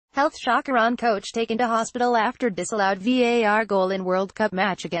Health shock: Iran coach taken to hospital after disallowed VAR goal in World Cup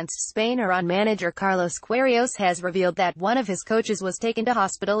match against Spain. Iran manager Carlos Queiroz has revealed that one of his coaches was taken to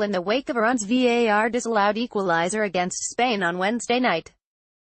hospital in the wake of Iran's VAR disallowed equalizer against Spain on Wednesday night.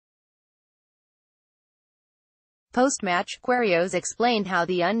 Post-match, Queiroz explained how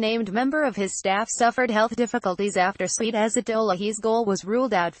the unnamed member of his staff suffered health difficulties after Saeed Azzatullahi's goal was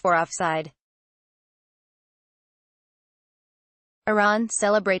ruled out for offside. Iran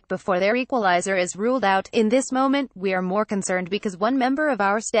celebrate before their equalizer is ruled out. In this moment, we are more concerned because one member of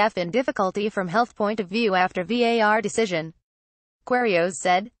our staff in difficulty from health point of view after VAR decision. Queiroz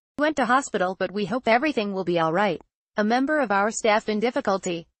said, "We went to hospital but we hope everything will be alright. A member of our staff in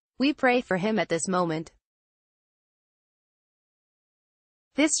difficulty. We pray for him at this moment."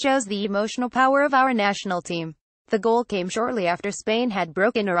 This shows the emotional power of our national team. The goal came shortly after Spain had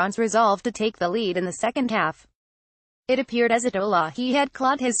broken Iran's resolve to take the lead in the second half. It appeared Azzatullahi had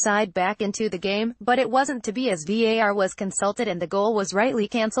clawed his side back into the game, but it wasn't to be as VAR was consulted and the goal was rightly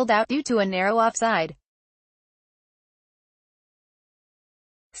cancelled out due to a narrow offside.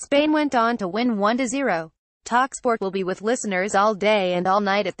 Spain went on to win 1-0. TalkSport will be with listeners all day and all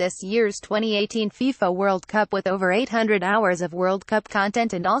night at this year's 2018 FIFA World Cup with over 800 hours of World Cup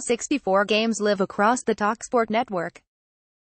content, and all 64 games live across the TalkSport network.